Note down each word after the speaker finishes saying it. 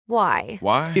Why?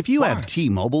 Why? If you have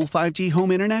T-Mobile 5G home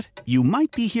internet, you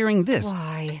might be hearing this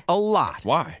Why? a lot.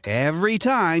 Why? Every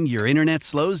time your internet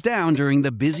slows down during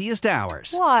the busiest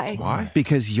hours. Why? Why?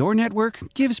 Because your network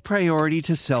gives priority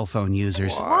to cell phone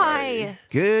users. Why?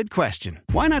 Good question.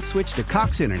 Why not switch to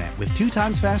Cox Internet with 2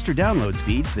 times faster download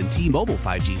speeds than T-Mobile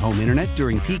 5G home internet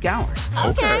during peak hours?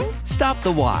 Okay. Stop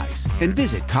the whys and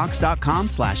visit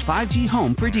cox.com/5G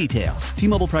home for details.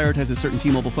 T-Mobile prioritizes certain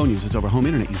T-Mobile phone users over home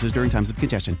internet users during times of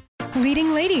congestion.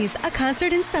 Leading Ladies, a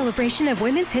concert in celebration of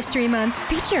Women's History Month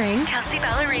featuring Kelsey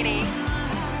Ballerini,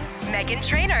 Meghan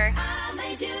Trainor,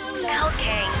 Elle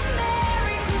King,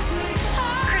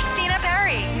 Christina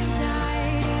Perri.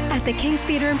 At the King's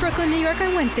Theater in Brooklyn, New York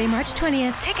on Wednesday, March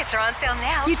 20th. Tickets are on sale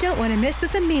now. You don't want to miss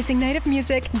this amazing night of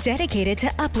music dedicated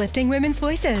to uplifting women's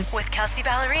voices. With Kelsey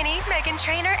Ballerini, Meghan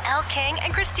Trainor, Elle King,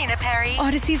 and Christina Perri.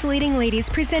 Odyssey's Leading Ladies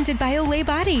presented by Olay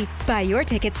Body. Buy your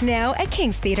tickets now at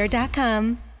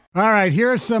kingstheater.com. All right, here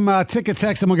are some ticket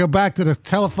texts, and we'll go back to the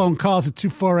telephone calls at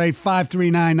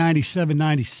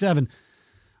 248-539-9797.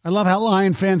 I love how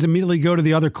Lion fans immediately go to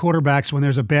the other quarterbacks when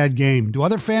there's a bad game. Do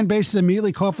other fan bases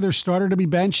immediately call for their starter to be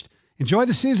benched? Enjoy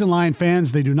the season, Lion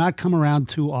fans. They do not come around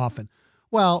too often.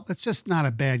 Well, it's just not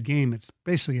a bad game. It's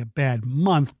basically a bad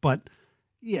month. But,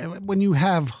 yeah, when you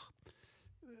have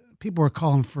people are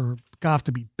calling for Goff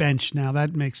to be benched now,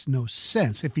 that makes no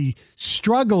sense. If he's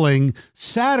struggling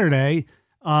Saturday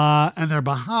and they're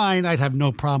behind, I'd have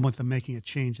no problem with them making a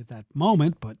change at that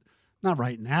moment, but not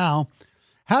right now.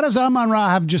 How does Amon-Ra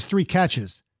have just 3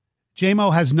 catches? J-Mo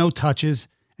has no touches,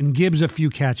 and Gibbs a few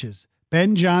catches.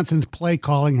 Ben Johnson's play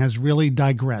calling has really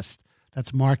digressed.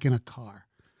 That's Mark in a car.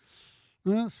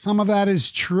 Well, some of that is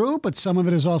true, but some of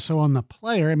it is also on the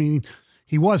player. I mean,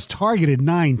 he was targeted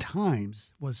 9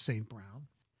 times, was St. Brown.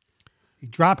 He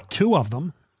dropped 2 of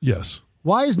them. Yes.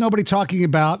 Why is nobody talking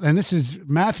about, and this is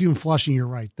Matthew and Flushing, you're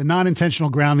right, the non-intentional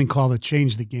grounding call that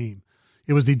changed the game.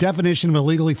 It was the definition of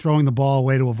illegally throwing the ball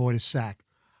away to avoid a sack.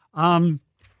 I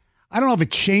don't know if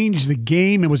it changed the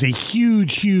game. It was a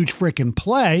huge freaking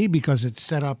play because it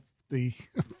set up the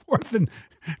 4th and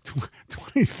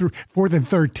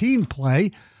 13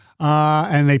 play.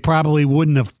 And they probably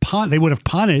wouldn't have they would have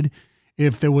punted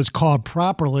if it was called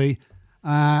properly.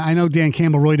 I know Dan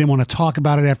Campbell really didn't want to talk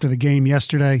about it after the game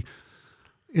yesterday.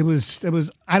 It was,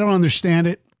 I don't understand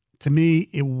it. To me,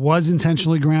 it was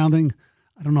intentionally grounding.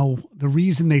 I don't know the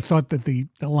reason they thought that the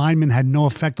lineman had no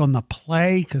effect on the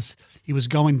play because he was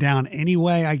going down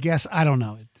anyway, I guess. I don't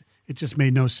know. It just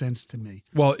made no sense to me.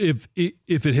 Well, if it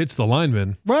hits the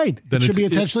lineman. Right. Then it should be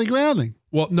intentionally grounding.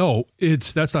 Well, no,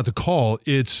 that's not the call.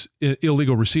 It's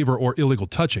illegal receiver or illegal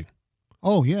touching.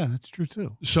 Oh, yeah, that's true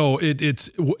too. So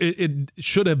it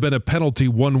should have been a penalty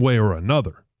one way or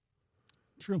another.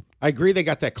 True. I agree they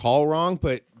got that call wrong,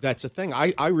 but that's the thing.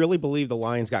 I really believe the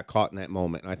Lions got caught in that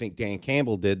moment. And I think Dan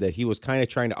Campbell did that. He was kind of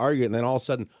trying to argue it, and then all of a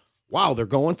sudden, wow, they're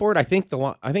going for it. I think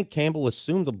Campbell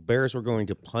assumed the Bears were going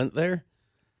to punt there.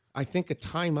 I think a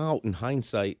timeout in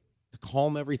hindsight to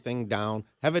calm everything down,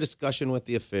 have a discussion with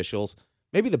the officials.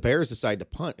 Maybe the Bears decide to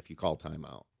punt if you call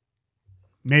timeout.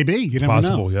 Maybe. You never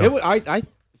know. Yeah. I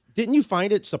didn't you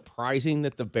find it surprising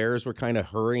that the Bears were kind of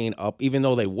hurrying up, even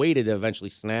though they waited to eventually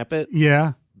snap it?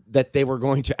 Yeah. That they were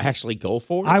going to actually go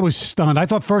for it? I was stunned. I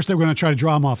thought first they were going to try to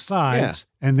draw him off sides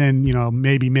and then,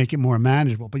 maybe make it more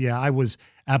manageable. But, yeah, I was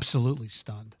absolutely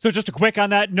stunned. So just a quick on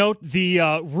that note, the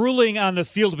ruling on the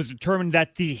field was determined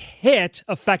that the hit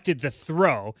affected the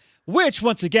throw, which,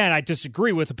 once again, I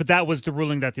disagree with, but that was the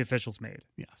ruling that the officials made.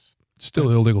 Yes. Still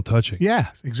illegal touching.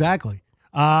 Yeah, exactly.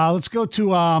 Let's go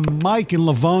to Mike in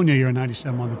Livonia. You're a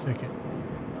 97 on the ticket.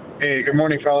 Hey, good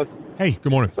morning, fellas. Hey.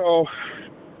 Good morning. So,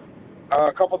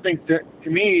 a couple things. To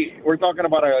me, we're talking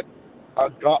about a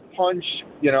gut punch,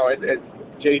 as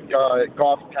Jake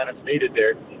Goff kind of stated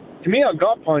there. To me, a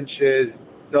gut punch is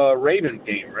the Ravens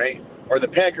game, right? Or the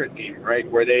Packers game, right?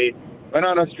 Where they went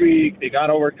on a streak, they got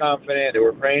overconfident, they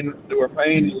were playing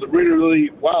really, really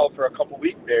well for a couple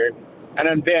weeks there. And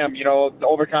then, bam, the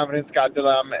overconfidence got to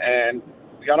them, and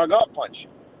we got a gut punch.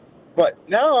 But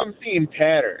now I'm seeing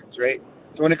patterns, right?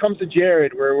 So when it comes to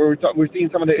Jared, where we're seeing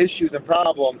some of the issues and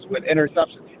problems with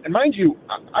interceptions. And mind you,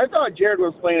 I thought Jared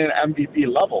was playing at MVP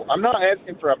level. I'm not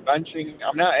asking for a benching.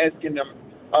 I'm not asking him,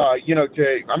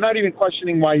 I'm not even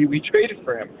questioning why we traded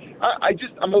for him.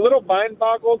 I'm a little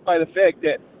mind-boggled by the fact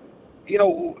that,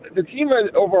 the team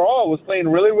overall was playing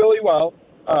really, really well.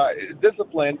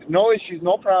 Disciplined, no issues,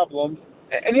 no problems.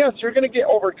 And yes, you're going to get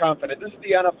overconfident. This is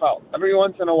the NFL. Every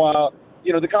once in a while,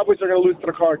 the Cowboys are going to lose to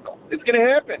the Cardinals. It's going to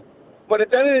happen. But at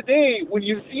the end of the day, when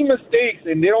you see mistakes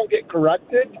and they don't get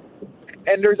corrected,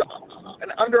 and there's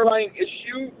an underlying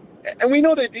issue, And we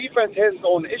know the defense has its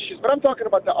own issues, but I'm talking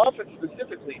about the offense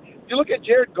specifically. You look at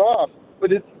Jared Goff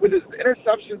with his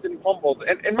interceptions and fumbles,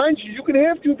 and mind you, you can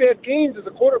have 2 bad games as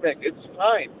a quarterback. It's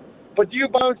fine. But do you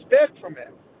bounce back from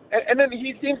it? And then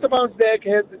he seems to bounce back,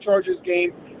 has the Chargers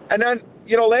game. And then,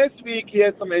 last week he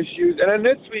had some issues. And then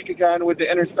this week again with the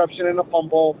interception and the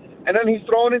fumble. And then he's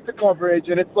thrown into coverage.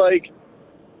 And it's like,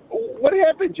 what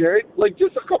happened, Jared? Like,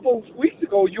 just a couple of weeks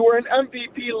ago, you were an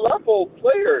MVP-level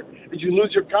player. Did you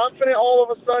lose your confidence all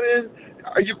of a sudden?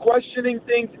 Are you questioning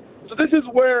things? So this is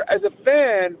where, as a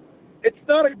fan, it's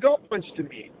not a gut punch to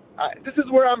me. This is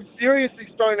where I'm seriously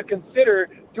starting to consider,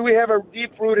 do we have a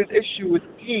deep-rooted issue with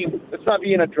the team that's not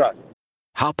being addressed?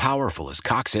 How powerful is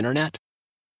Cox Internet?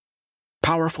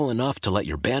 Powerful enough to let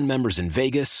your band members in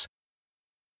Vegas,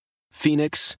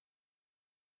 Phoenix,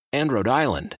 and Rhode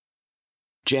Island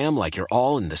jam like you're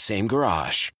all in the same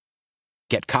garage.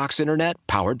 Get Cox Internet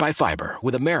powered by fiber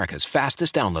with America's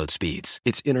fastest download speeds.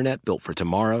 It's internet built for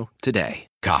tomorrow, today.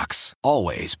 Cox,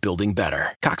 always building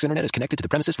better. Cox Internet is connected to the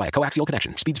premises via coaxial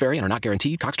connection. Speeds vary and are not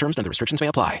guaranteed. Cox terms and other restrictions may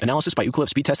apply. Analysis by Ookla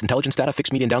Speed Test Intelligence Data.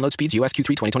 Fixed median download speeds. US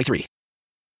Q3 2023.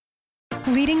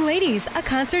 Leading Ladies, a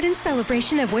concert in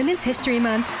celebration of Women's History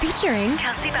Month featuring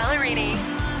Kelsey Ballerini,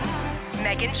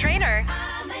 Meghan Trainor,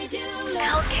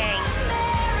 Elle King,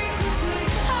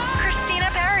 Christina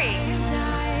Perry.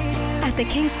 At the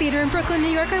King's Theater in Brooklyn, New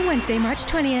York on Wednesday, March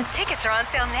 20th. Tickets are on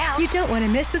sale now. You don't want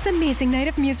to miss this amazing night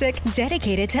of music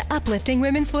dedicated to uplifting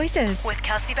women's voices. With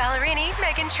Kelsey Ballerini,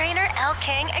 Meghan Trainor, Elle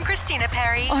King, and Christina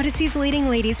Perry. Odyssey's Leading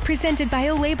Ladies presented by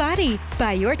Olay Body.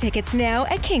 Buy your tickets now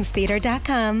at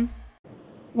kingstheater.com.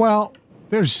 Well,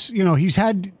 he's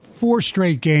had 4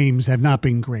 straight games that have not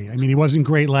been great. I mean, he wasn't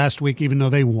great last week, even though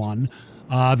they won.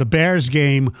 The Bears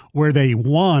game where they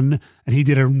won, and he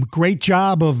did a great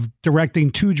job of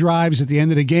directing 2 drives at the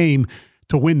end of the game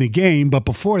to win the game. But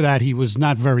before that, he was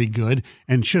not very good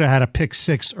and should have had a pick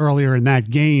 6 earlier in that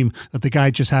game that the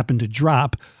guy just happened to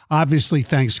drop. Obviously,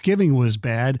 Thanksgiving was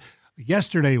bad.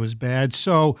 Yesterday was bad.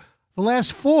 So the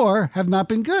last 4 have not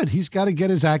been good. He's got to get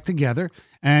his act together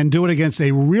and do it against a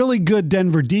really good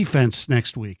Denver defense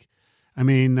next week. I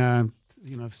mean,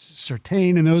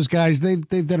 Surtain and those guys,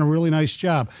 they've done a really nice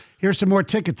job. Here's some more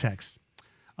ticket texts.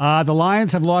 The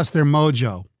Lions have lost their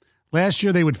mojo. Last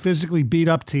year, they would physically beat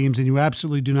up teams, and you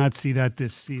absolutely do not see that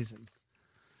this season.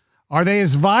 Are they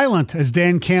as violent as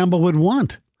Dan Campbell would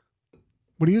want?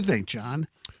 What do you think, John?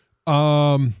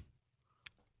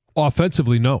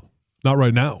 Offensively, no. Not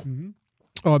right now. Mm-hmm.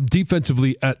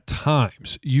 Defensively, at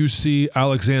times, you see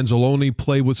Alex Anzalone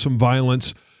play with some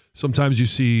violence. Sometimes you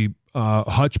see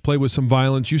Hutch play with some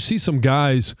violence. You see some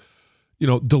guys,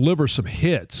 deliver some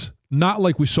hits. Not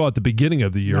like we saw at the beginning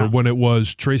of the year when it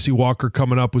was Tracy Walker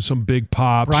coming up with some big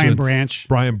pops. Brian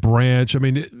Branch. I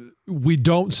mean, we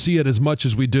don't see it as much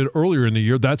as we did earlier in the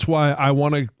year. That's why I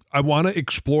want to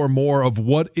explore more of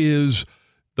what is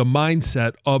the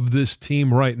mindset of this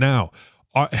team right now.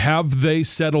 Have they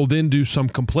settled into some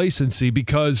complacency?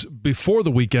 Because before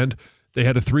the weekend, they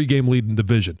had a 3-game lead in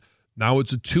division. Now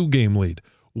it's a 2-game lead.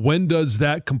 When does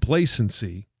that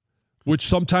complacency, which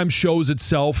sometimes shows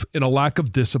itself in a lack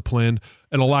of discipline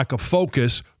and a lack of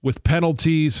focus with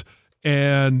penalties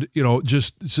and,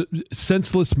 just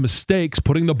senseless mistakes,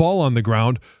 putting the ball on the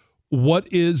ground, what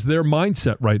is their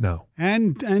mindset right now?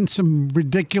 And some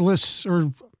ridiculous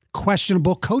or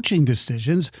questionable coaching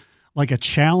decisions, like a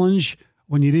challenge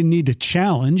when you didn't need to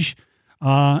challenge.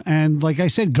 And like I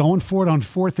said, going for it on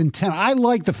 4th and 10. I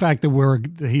like the fact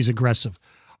that he's aggressive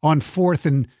on 4th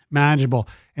and manageable.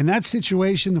 In that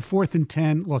situation, the 4th and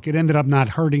 10, look, it ended up not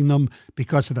hurting them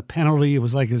because of the penalty. It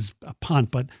was like a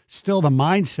punt, but still the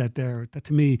mindset there, that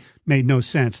to me made no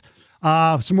sense.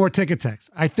 Some more ticket text.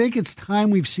 I think it's time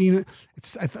we've seen it.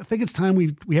 I think it's time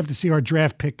we have to see our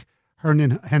draft pick,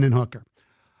 Hendon Hooker.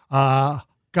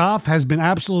 Goff has been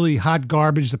absolutely hot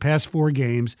garbage the past 4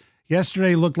 games.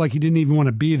 Yesterday looked like he didn't even want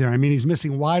to be there. I mean, he's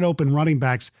missing wide open running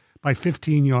backs by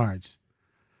 15 yards.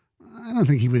 I don't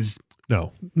think he was.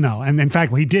 No. And in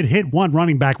fact, he did hit one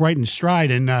running back right in stride,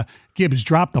 and Gibbs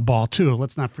dropped the ball too.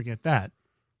 Let's not forget that.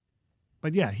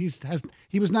 But yeah, he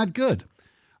was not good.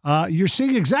 You're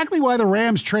seeing exactly why the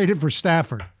Rams traded for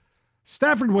Stafford.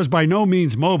 Stafford was by no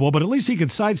means mobile, but at least he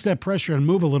could sidestep pressure and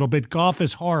move a little bit. Goff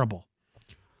is horrible.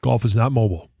 Goff is not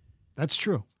mobile. That's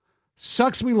true.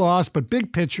 Sucks we lost, but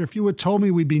big picture, if you had told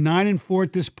me we'd be 9-4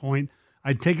 at this point,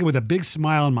 I'd take it with a big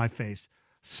smile on my face.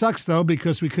 Sucks, though,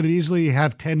 because we could easily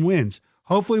have 10 wins.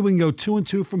 Hopefully we can go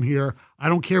 2-2 from here. I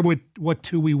don't care what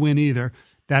 2 we win either.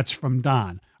 That's from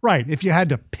Don. Right. If you had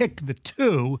to pick the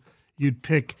 2, you'd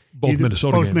pick both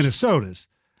Minnesota's.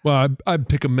 Well, I'd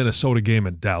pick a Minnesota game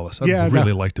in Dallas. I'd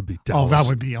really like to beat Dallas. Oh, that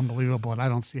would be unbelievable, and I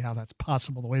don't see how that's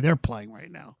possible the way they're playing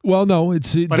right now. Well, no, it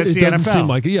the doesn't NFL. seem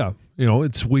like it. Yeah,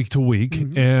 it's week to week,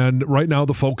 and right now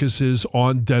the focus is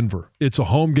on Denver. It's a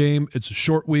home game. It's a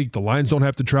short week. The Lions don't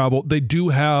have to travel. They do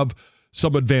have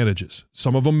some advantages.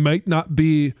 Some of them might not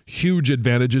be huge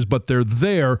advantages, but they're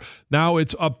there. Now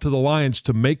it's up to the Lions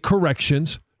to make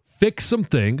corrections, fix some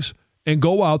things, and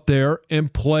go out there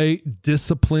and play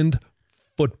disciplined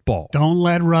football. Don't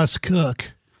let Russ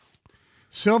cook.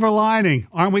 Silver lining.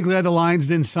 Aren't we glad the Lions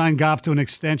didn't sign Goff to an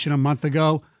extension a month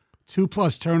ago?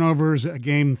 2+ turnovers a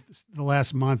game the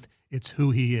last month. It's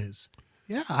who he is.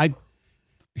 Yeah,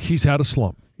 he's had a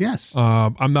slump. Yes.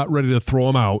 I'm not ready to throw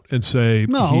him out and say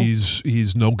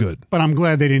he's no good. But I'm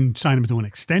glad they didn't sign him to an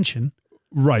extension.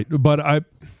 Right. But I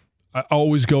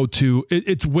always go to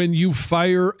it's when you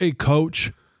fire a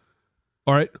coach.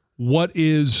 All right, what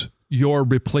is your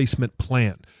replacement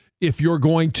plan? If you're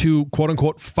going to, quote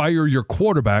unquote, fire your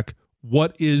quarterback,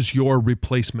 what is your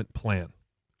replacement plan?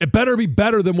 It better be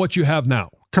better than what you have now.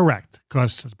 Correct.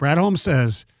 Because as Brad Holmes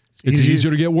says, it's easier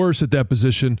to get worse at that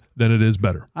position than it is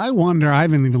better. I wonder, I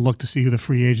haven't even looked to see who the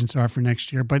free agents are for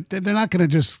next year, but they're not going to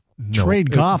just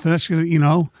trade Goff. They're not going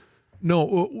to,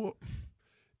 No.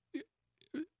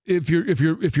 If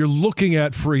you're looking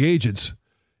at free agents,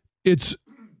 it's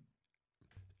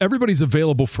everybody's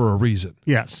available for a reason.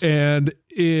 Yes. And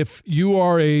if you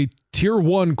are a tier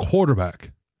 1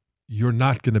 quarterback, you're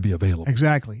not going to be available.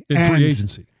 Exactly. In free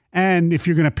agency. And if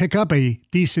you're going to pick up a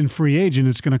decent free agent,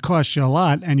 it's going to cost you a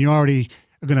lot, and you already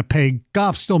are going to pay.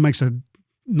 Goff still makes a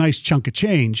nice chunk of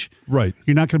change. Right.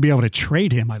 You're not going to be able to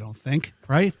trade him, I don't think,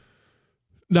 right?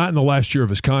 Not in the last year of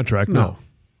his contract, no.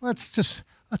 Let's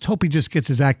hope he just gets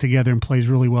his act together and plays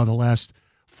really well the last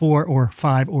 4 or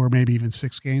 5 or maybe even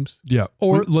 6 games. Yeah.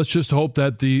 Or let's just hope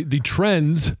that the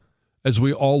trends, as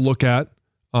we all look at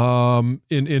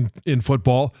in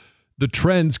football, the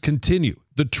trends continue.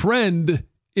 The trend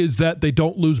is that they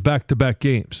don't lose back-to-back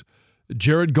games.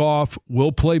 Jared Goff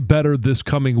will play better this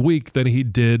coming week than he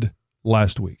did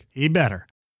last week. He better.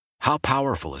 How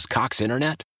powerful is Cox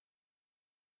Internet?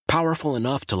 Powerful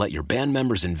enough to let your band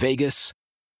members in Vegas,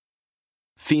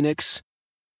 Phoenix,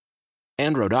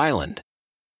 and Rhode Island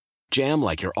jam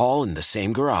like you're all in the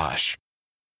same garage.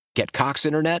 Get Cox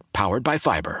Internet powered by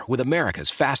fiber with America's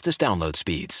fastest download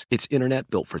speeds. It's internet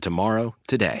built for tomorrow,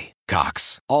 today.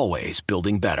 Cox, always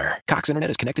building better. Cox Internet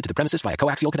is connected to the premises via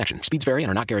coaxial connection. Speeds vary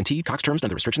and are not guaranteed. Cox terms and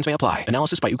other restrictions may apply.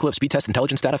 Analysis by Ookla Speed Test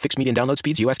Intelligence Data. Fixed median download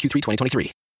speeds. US Q3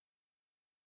 2023.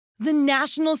 The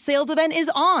national sales event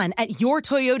is on at your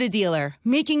Toyota dealer,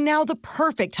 making now the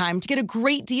perfect time to get a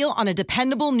great deal on a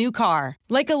dependable new car.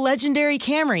 Like a legendary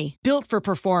Camry, built for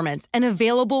performance and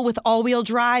available with all-wheel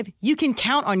drive, you can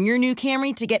count on your new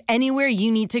Camry to get anywhere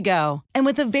you need to go. And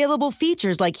with available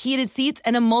features like heated seats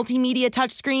and a multimedia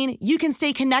touchscreen, you can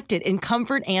stay connected in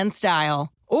comfort and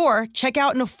style. Or check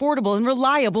out an affordable and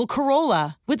reliable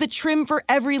Corolla with a trim for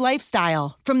every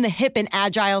lifestyle, from the hip and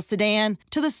agile sedan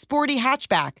to the sporty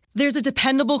hatchback. There's a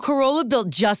dependable Corolla built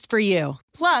just for you.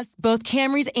 Plus, both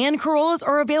Camrys and Corollas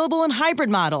are available in hybrid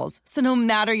models, so no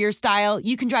matter your style,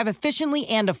 you can drive efficiently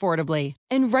and affordably.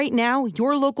 And right now,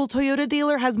 your local Toyota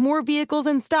dealer has more vehicles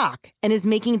in stock and is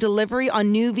making delivery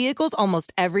on new vehicles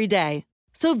almost every day.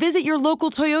 So visit your local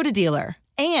Toyota dealer.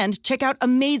 And check out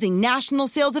amazing national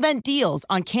sales event deals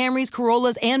on Camrys,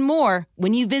 Corollas, and more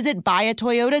when you visit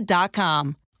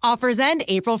buyatoyota.com. Offers end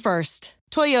April 1st.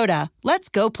 Toyota, let's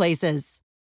go places.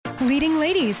 Leading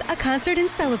Ladies, a concert in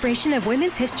celebration of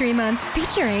Women's History Month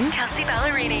featuring Kelsey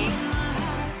Ballerini,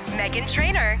 Meghan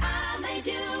Trainor,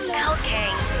 Elle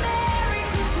King,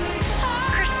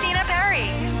 Christina Perri.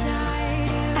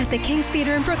 At the King's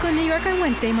Theater in Brooklyn, New York on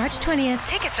Wednesday, March 20th.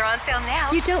 Tickets are on sale now.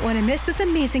 You don't want to miss this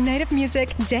amazing night of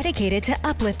music dedicated to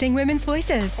uplifting women's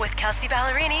voices. With Kelsey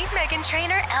Ballerini, Meghan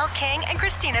Trainor, Elle King, and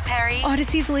Christina Perri.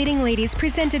 Odyssey's Leading Ladies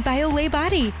presented by Olay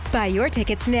Body. Buy your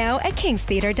tickets now at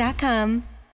kingstheater.com.